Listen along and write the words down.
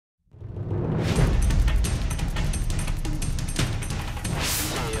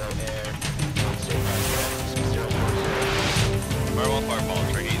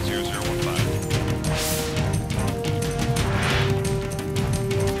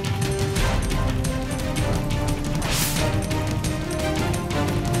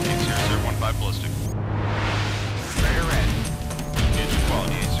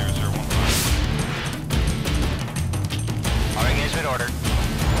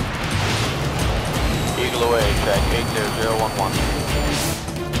Eagle away, track 80011.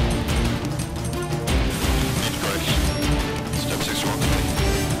 Step 6 1 complete.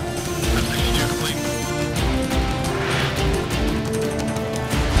 Destination 2 complete.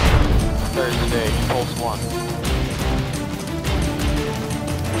 Third stage, pulse 1.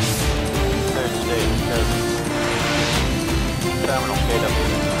 Third stage, terminal KW.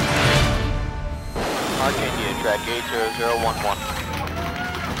 Arcadia, track 80011.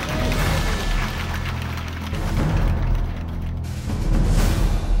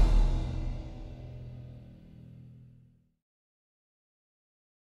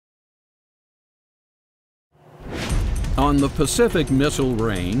 On the Pacific Missile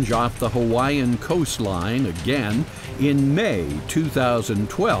Range off the Hawaiian coastline again in May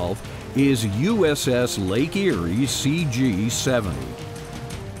 2012 is USS Lake Erie CG-70.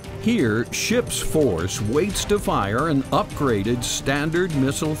 Here, ship's force waits to fire an upgraded Standard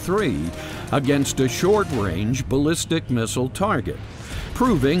Missile-3 against a short-range ballistic missile target,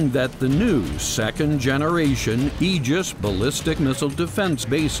 proving that the new second-generation Aegis Ballistic Missile Defense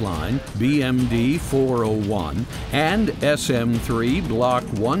Baseline BMD 401 and SM-3 Blk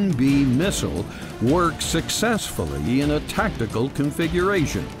IB missile work successfully in a tactical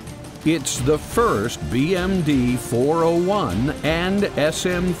configuration. It's the first BMD 401 and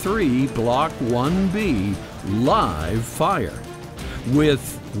SM-3 Blk IB live fire,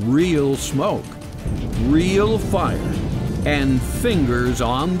 with real smoke, real fire, and fingers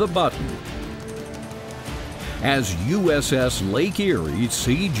on the button. As USS Lake Erie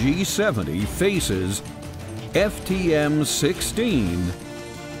CG-70 faces FTM-16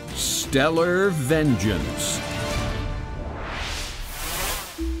 Stellar Vengeance.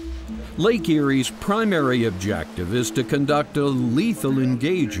 Lake Erie's primary objective is to conduct a lethal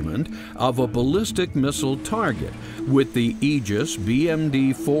engagement of a ballistic missile target with the Aegis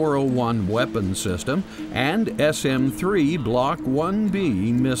BMD 401 weapon system and SM-3 Blk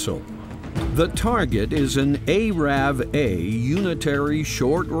IB missile. The target is an ARAV-A unitary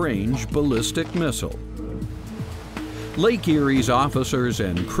short-range ballistic missile. Lake Erie's officers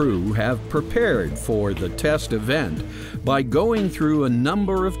and crew have prepared for the test event by going through a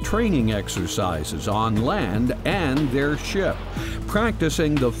number of training exercises on land and their ship,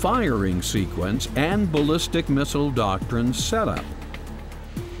 practicing the firing sequence and ballistic missile doctrine setup.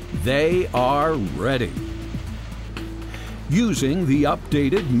 They are ready. Using the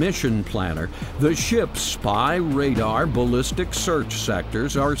updated mission planner, the ship's spy radar ballistic search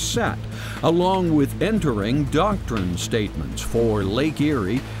sectors are set, along with entering doctrine statements for Lake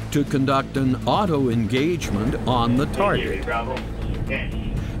Erie to conduct an auto-engagement on the target.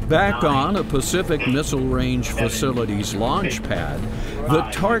 Back on a Pacific Missile Range Facilities launch pad, the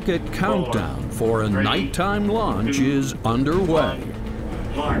target countdown for a nighttime launch is underway.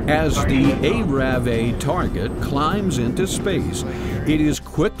 As the ARAV-A target climbs into space, it is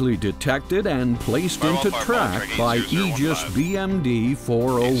quickly detected and placed into track by Aegis BMD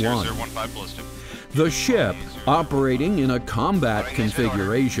 401. The ship, operating in a combat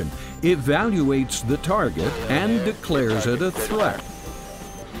configuration, evaluates the target and declares it a threat.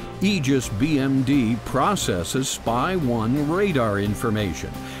 Aegis BMD processes Spy 1 radar information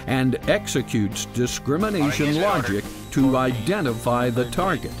and executes discrimination logic to identify the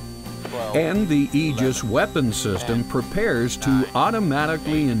target. And the Aegis weapon system prepares to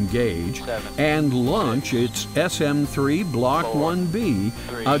automatically engage and launch its SM-3 Blk IB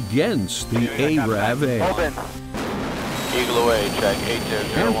against the ARAV-A. Eagle away, track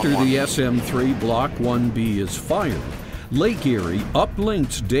 80011. After the SM-3 Blk IB is fired, Lake Erie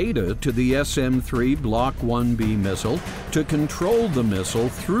uplinks data to the SM-3 Blk IB missile to control the missile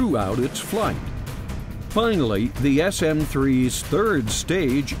throughout its flight. Finally, the SM-3's third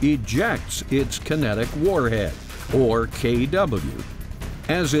stage ejects its kinetic warhead, or KW.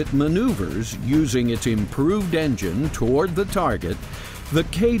 As it maneuvers using its improved engine toward the target, the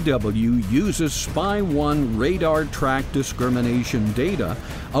KW uses Spy 1 radar track discrimination data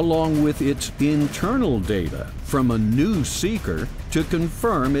along with its internal data from a new seeker to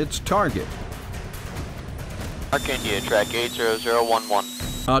confirm its target. Arcadia, track 80011.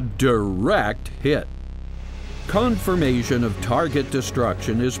 A direct hit. Confirmation of target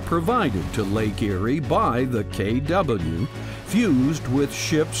destruction is provided to Lake Erie by the KW, fused with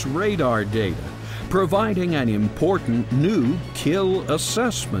ship's radar data, providing an important new kill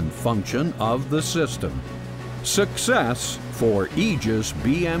assessment function of the system. Success for Aegis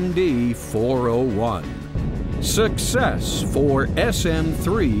BMD 401. Success for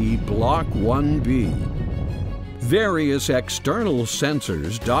SM-3 Blk IB. Various external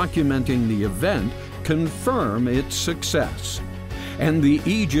sensors documenting the event confirm its success. and the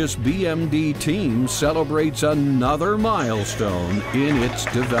Aegis BMD team celebrates another milestone in its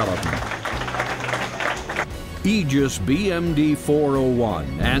development. Aegis BMD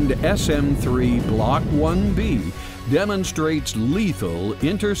 401 and SM-3 Blk IB demonstrates lethal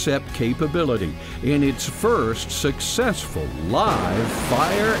intercept capability in its first successful live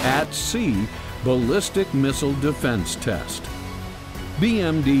fire-at-sea ballistic missile defense test.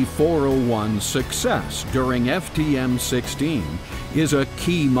 BMD 401's success during FTM-16 is a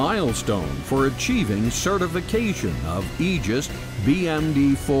key milestone for achieving certification of Aegis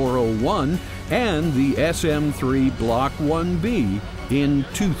BMD 401 and the SM-3 Blk IB in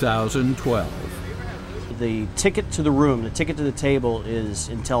 2012. The ticket to the room, the ticket to the table is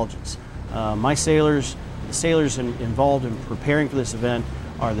intelligence. My sailors, the sailors involved in preparing for this event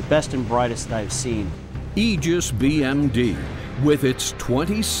are the best and brightest that I've seen. Aegis BMD, with its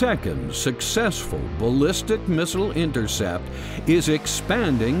 22nd successful ballistic missile intercept, is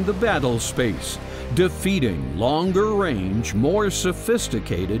expanding the battle space, defeating longer-range, more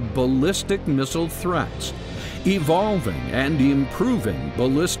sophisticated ballistic missile threats, evolving and improving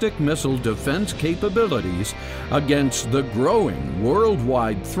ballistic missile defense capabilities against the growing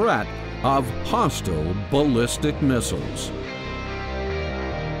worldwide threat of hostile ballistic missiles.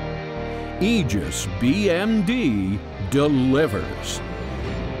 Aegis BMD delivers.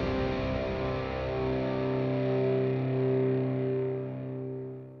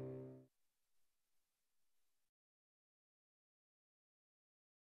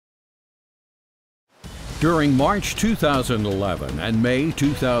 During March 2011 and May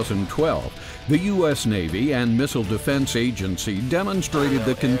 2012, the U.S. Navy and Missile Defense Agency demonstrated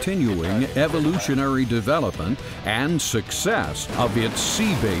the continuing evolutionary development and success of its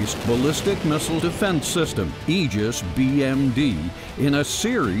sea-based ballistic missile defense system, Aegis BMD, in a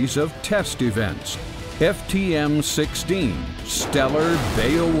series of test events: FTM-16, Stellar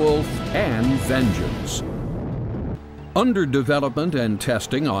Beowulf, and Vengeance. Under development and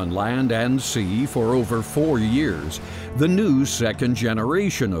testing on land and sea for over 4 years, the new second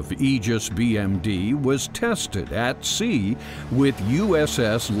generation of Aegis BMD was tested at sea with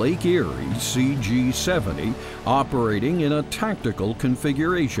USS Lake Erie CG-70 operating in a tactical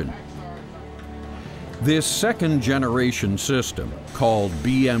configuration. This second generation system, called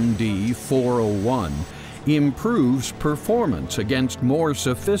BMD 401, improves performance against more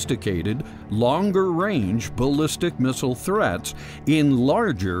sophisticated, longer-range ballistic missile threats in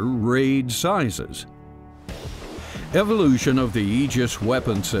larger raid sizes. Evolution of the Aegis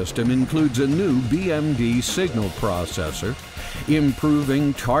weapon system includes a new BMD signal processor,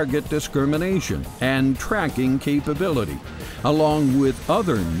 improving target discrimination and tracking capability, along with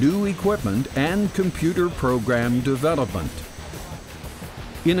other new equipment and computer program development.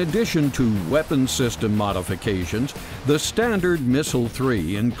 In addition to weapon system modifications, the standard Missile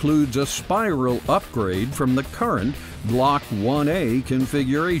 3 includes a spiral upgrade from the current Block 1A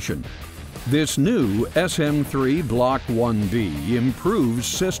configuration. This new SM-3 Blk IB improves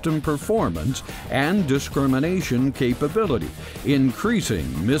system performance and discrimination capability, increasing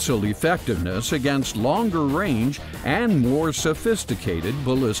missile effectiveness against longer range and more sophisticated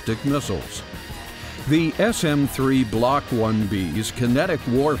ballistic missiles. The SM-3 Blk IB's kinetic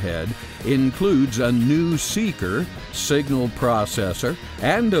warhead includes a new seeker, signal processor,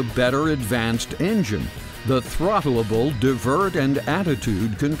 and a better advanced engine, the throttleable divert and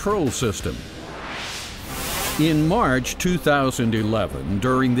attitude control system. In March 2011,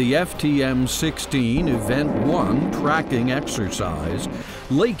 during the FTM-16 Event 1 tracking exercise,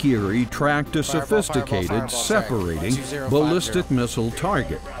 Lake Erie tracked a sophisticated separating ballistic missile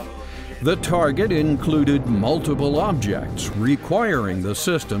target. The target included multiple objects, requiring the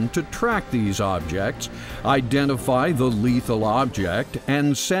system to track these objects, identify the lethal object,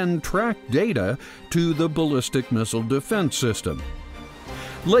 and send track data to the ballistic missile defense system.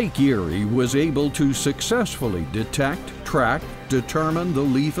 Lake Erie was able to successfully detect, track, determine the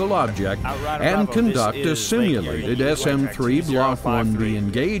lethal object, and conduct a simulated SM-3 Blk IB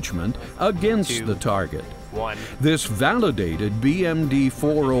engagement against the target. This validated BMD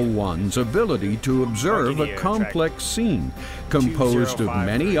 401's ability to observe a complex scene composed of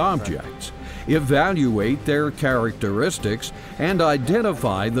many objects, evaluate their characteristics, and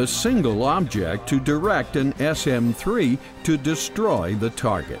identify the single object to direct an SM-3 to destroy the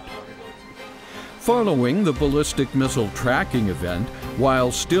target. Following the ballistic missile tracking event,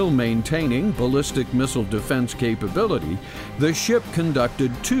 while still maintaining ballistic missile defense capability, the ship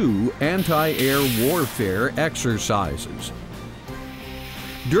conducted 2 anti-air warfare exercises.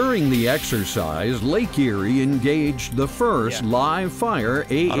 During the exercise, Lake Erie engaged the first live-fire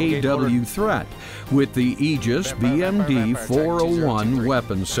AAW threat with the Aegis BMD 401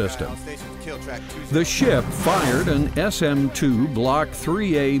 weapon system. The ship fired an SM-3 Blk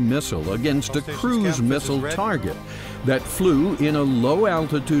IB missile against a cruise missile target that flew in a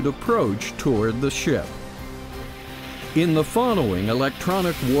low-altitude approach toward the ship. In the following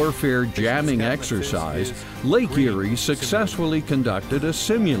electronic warfare jamming exercise, Lake Erie successfully conducted a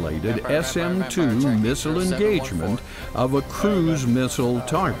simulated SM-3 missile engagement of a cruise missile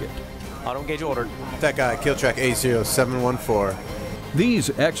target. Auto engage ordered. That guy, kill track 80714.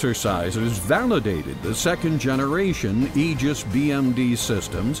 These exercises validated the second-generation Aegis BMD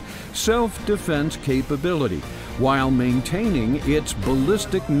system's self-defense capability while maintaining its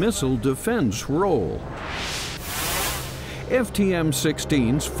ballistic missile defense role.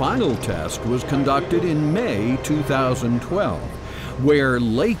 FTM-16's final test was conducted in May 2012, where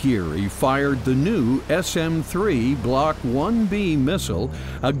Lake Erie fired the new SM-3 Blk IB missile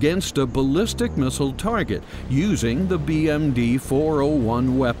against a ballistic missile target using the BMD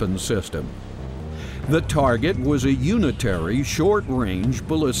 401 weapon system. The target was a unitary short-range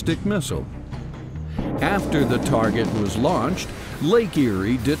ballistic missile. After the target was launched, Lake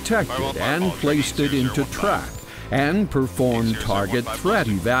Erie detected and placed it into track and performed target threat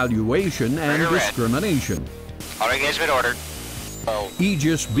evaluation and discrimination. Auto engagement ordered.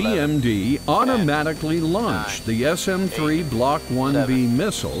 Aegis BMD automatically launched the SM-3 Blk IB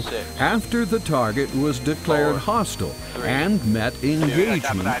missile after the target was declared hostile and met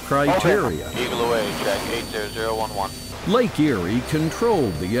engagement criteria. Eagle away, track 80011. Lake Erie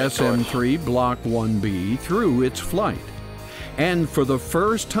controlled the SM-3 Blk IB through its flight, and for the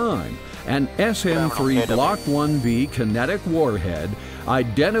first time, an SM-3 Blk IB kinetic warhead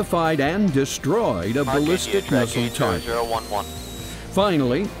identified and destroyed a ballistic missile target.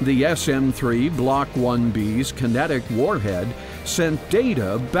 Finally, the SM-3 Blk IB's kinetic warhead sent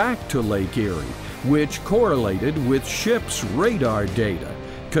data back to Lake Erie, which correlated with ship's radar data,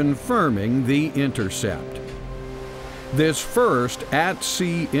 confirming the intercept. This first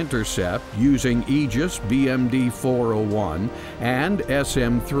at-sea intercept using Aegis BMD 401 and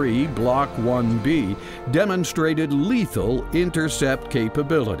SM-3 Blk IB demonstrated lethal intercept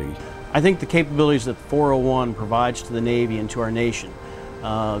capability. I think the capabilities that 401 provides to the Navy and to our nation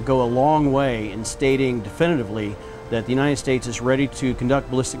go a long way in stating definitively that the United States is ready to conduct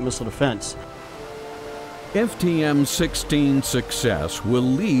ballistic missile defense. FTM-16 success will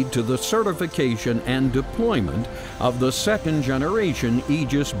lead to the certification and deployment of the second-generation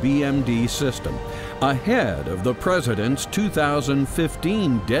Aegis BMD system, ahead of the President's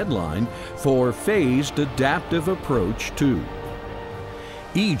 2015 deadline for phased adaptive approach 2.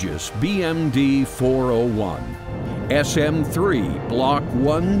 Aegis BMD 401, SM-3 Blk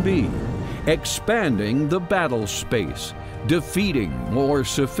IB, expanding the battle space, defeating more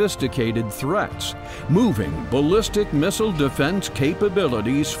sophisticated threats, moving ballistic missile defense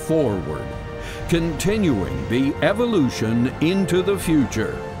capabilities forward, continuing the evolution into the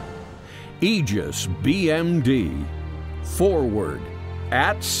future. Aegis BMD, forward,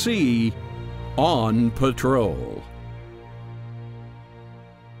 at sea, on patrol.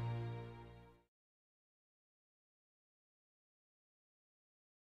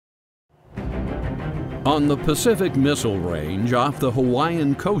 On the Pacific Missile Range off the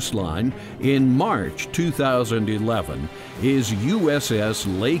Hawaiian coastline in March 2011 is USS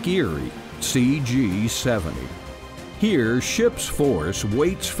Lake Erie, CG-70. Here, ship's force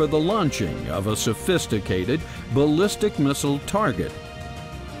waits for the launching of a sophisticated ballistic missile target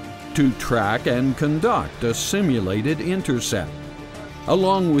to track and conduct a simulated intercept,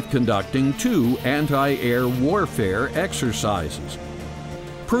 along with conducting 2 anti-air warfare exercises,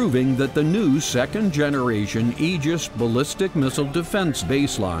 proving that the new second-generation Aegis Ballistic Missile Defense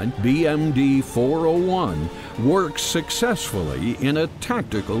Baseline BMD 401 works successfully in a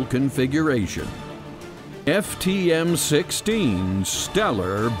tactical configuration. FTM-16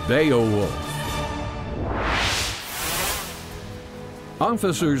 Stellar Beowulf.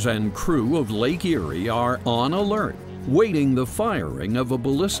 Officers and crew of Lake Erie are on alert, waiting the firing of a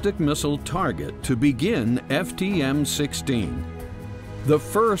ballistic missile target to begin FTM-16. The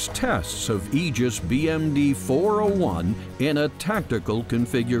first tests of Aegis BMD 401 in a tactical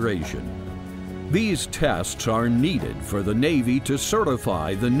configuration. These tests are needed for the Navy to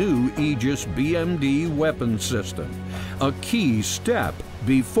certify the new Aegis BMD weapon system, a key step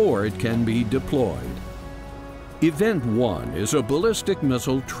before it can be deployed. Event 1 is a ballistic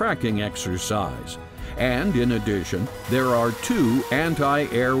missile tracking exercise, and in addition, there are 2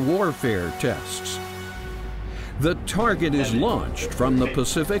 anti-air warfare tests. The target is launched from the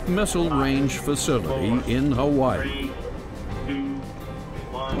Pacific Missile Range facility in Hawaii. 3, 2,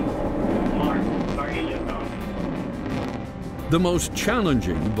 1, mark. Target liftoff. The most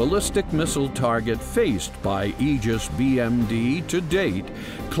challenging ballistic missile target faced by Aegis BMD to date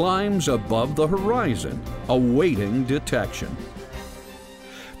climbs above the horizon, awaiting detection.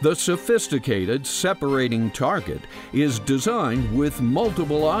 The sophisticated separating target is designed with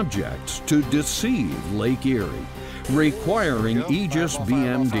multiple objects to deceive Lake Erie, requiring Aegis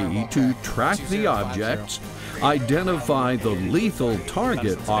BMD to track the objects, identify the lethal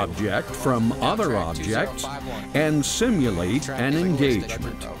target object from other objects, and simulate an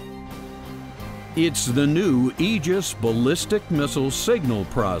engagement. It's the new Aegis Ballistic Missile Signal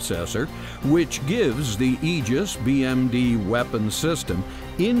Processor, which gives the Aegis BMD weapon system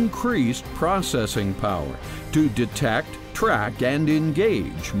increased processing power to detect, track, and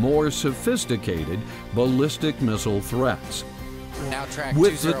engage more sophisticated ballistic missile threats.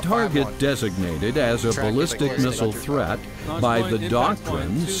 With the target designated as a ballistic missile threat by the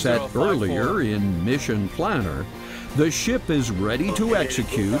doctrine set earlier in Mission Planner, the ship is ready to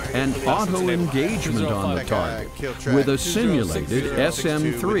execute an auto-engagement on the target with a simulated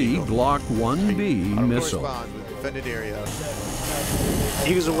SM-3 Blk IB missile.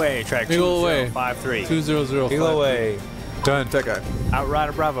 Eagles away, track Eagle away. 2053. 200. Eagle away. Done. That guy.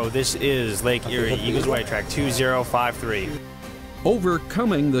 Outrider Bravo, this is Lake Erie. Eagles away, track 2053.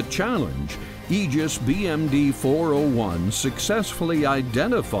 Overcoming the challenge, Aegis BMD 401 successfully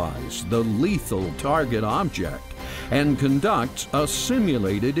identifies the lethal target object and conducts a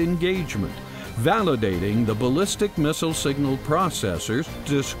simulated engagement, validating the ballistic missile signal processor's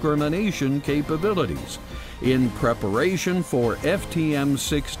discrimination capabilities in preparation for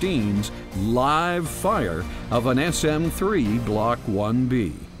FTM-16's live fire of an SM-3 Blk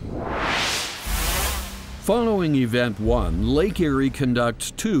IB. Following Event 1, Lake Erie conducts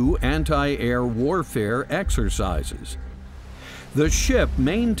 2 anti-air warfare exercises. The ship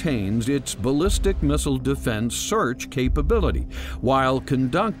maintains its ballistic missile defense search capability while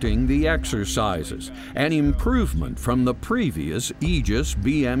conducting the exercises, an improvement from the previous Aegis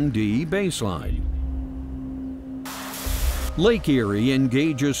BMD baseline. Lake Erie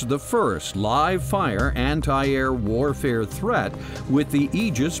engages the first live-fire anti-air warfare threat with the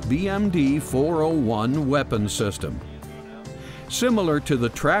Aegis BMD 401 weapon system. Similar to the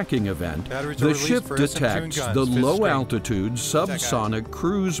tracking event, the ship detects the low-altitude subsonic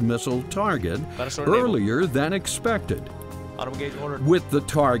cruise missile target earlier than expected. With the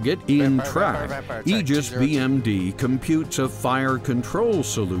target in track, Aegis BMD computes a fire control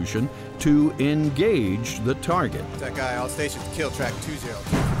solution to engage the target. That guy, all stations, kill track 20.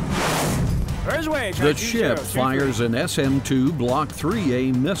 The ship fires an SM-2 Blk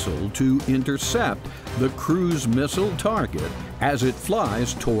 3A missile to intercept the cruise missile target as it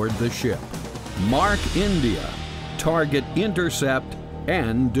flies toward the ship. Mark India, target intercept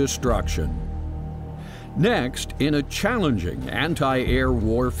and destruction. Next, in a challenging anti-air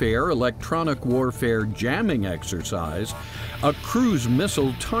warfare electronic warfare jamming exercise, a cruise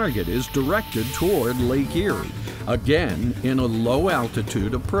missile target is directed toward Lake Erie, again in a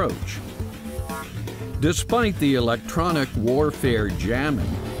low-altitude approach. Despite the electronic warfare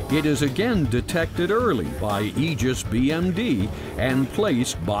jamming, it is again detected early by Aegis BMD and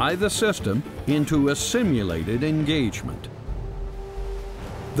placed by the system into a simulated engagement.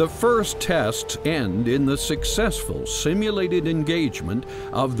 The first tests end in the successful simulated engagement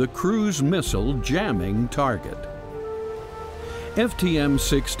of the cruise missile jamming target.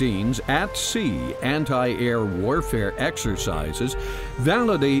 FTM-16's at-sea anti-air warfare exercises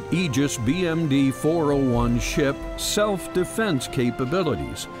validate Aegis BMD 401 ship self-defense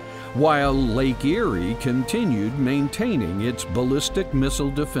capabilities, while Lake Erie continued maintaining its ballistic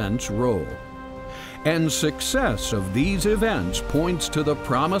missile defense role. And success of these events points to the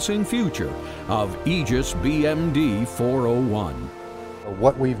promising future of Aegis BMD 401.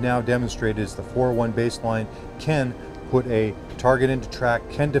 What we've now demonstrated is the 401 baseline can put a target into track,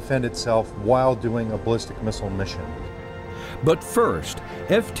 can defend itself while doing a ballistic missile mission. But first,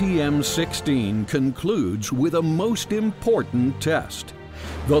 FTM-16 concludes with a most important test: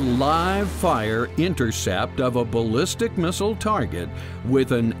 the live fire intercept of a ballistic missile target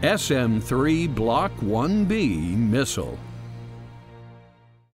with an SM-3 Blk IB missile.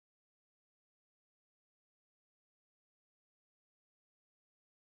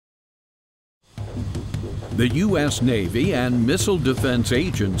 The U.S. Navy and Missile Defense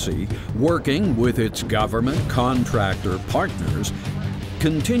Agency, working with its government contractor partners,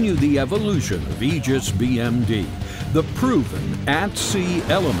 continue the evolution of Aegis BMD the proven at-sea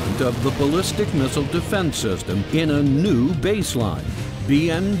element of the ballistic missile defense system in a new baseline,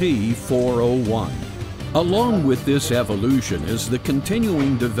 BMD 401. Along with this evolution is the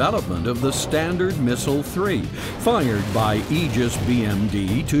continuing development of the Standard Missile 3, fired by Aegis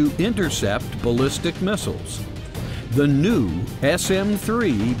BMD to intercept ballistic missiles. The new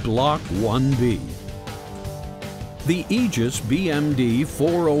SM-3 Blk IB. The Aegis BMD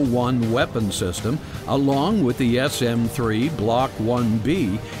 401 weapon system, along with the SM-3 Blk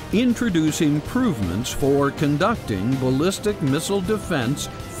IB, introduce improvements for conducting ballistic missile defense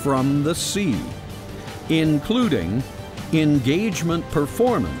from the sea, including engagement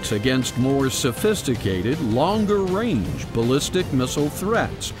performance against more sophisticated, longer-range ballistic missile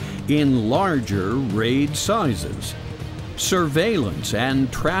threats in larger raid sizes, surveillance and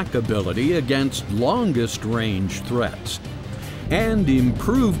trackability against longest-range threats, and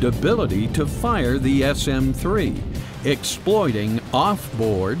improved ability to fire the SM-3, exploiting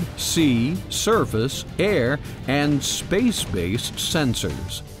off-board, sea, surface, air, and space-based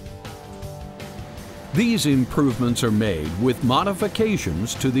sensors. These improvements are made with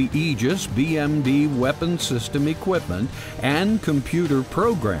modifications to the Aegis BMD weapon system equipment and computer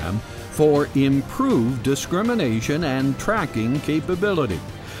program for improved discrimination and tracking capability,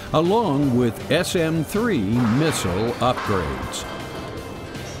 along with SM-3 missile upgrades.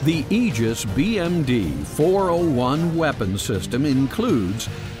 The Aegis BMD 401 weapon system includes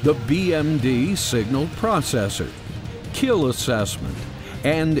the BMD signal processor, kill assessment,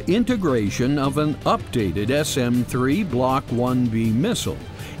 and integration of an updated SM-3 Blk IB missile,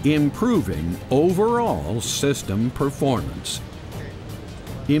 improving overall system performance.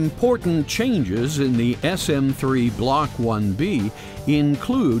 Important changes in the SM-3 Blk IB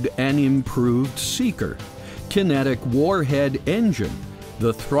include an improved seeker, kinetic warhead engine,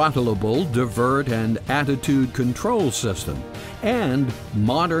 the throttleable divert and attitude control system, and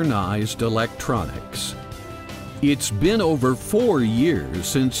modernized electronics. It's been over 4 years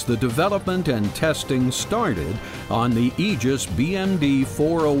since the development and testing started on the Aegis BMD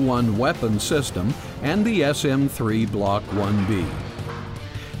 401 weapon system and the SM-3 Blk IB.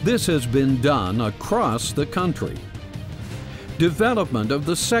 This has been done across the country. Development of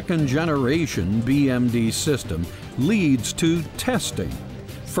the second-generation BMD system leads to testing,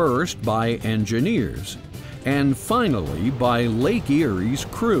 first by engineers, and finally by Lake Erie's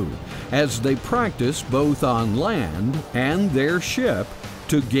crew, as they practice both on land and their ship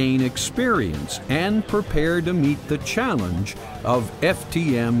to gain experience and prepare to meet the challenge of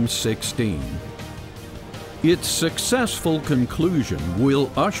FTM-16. Its successful conclusion will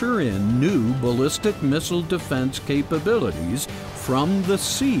usher in new ballistic missile defense capabilities from the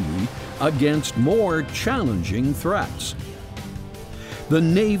sea against more challenging threats. The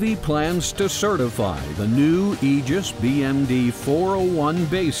Navy plans to certify the new Aegis BMD 401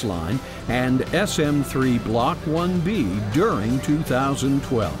 baseline and SM-3 Blk IB during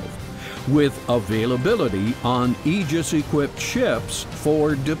 2012, with availability on Aegis-equipped ships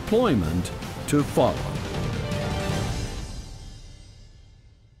for deployment to follow.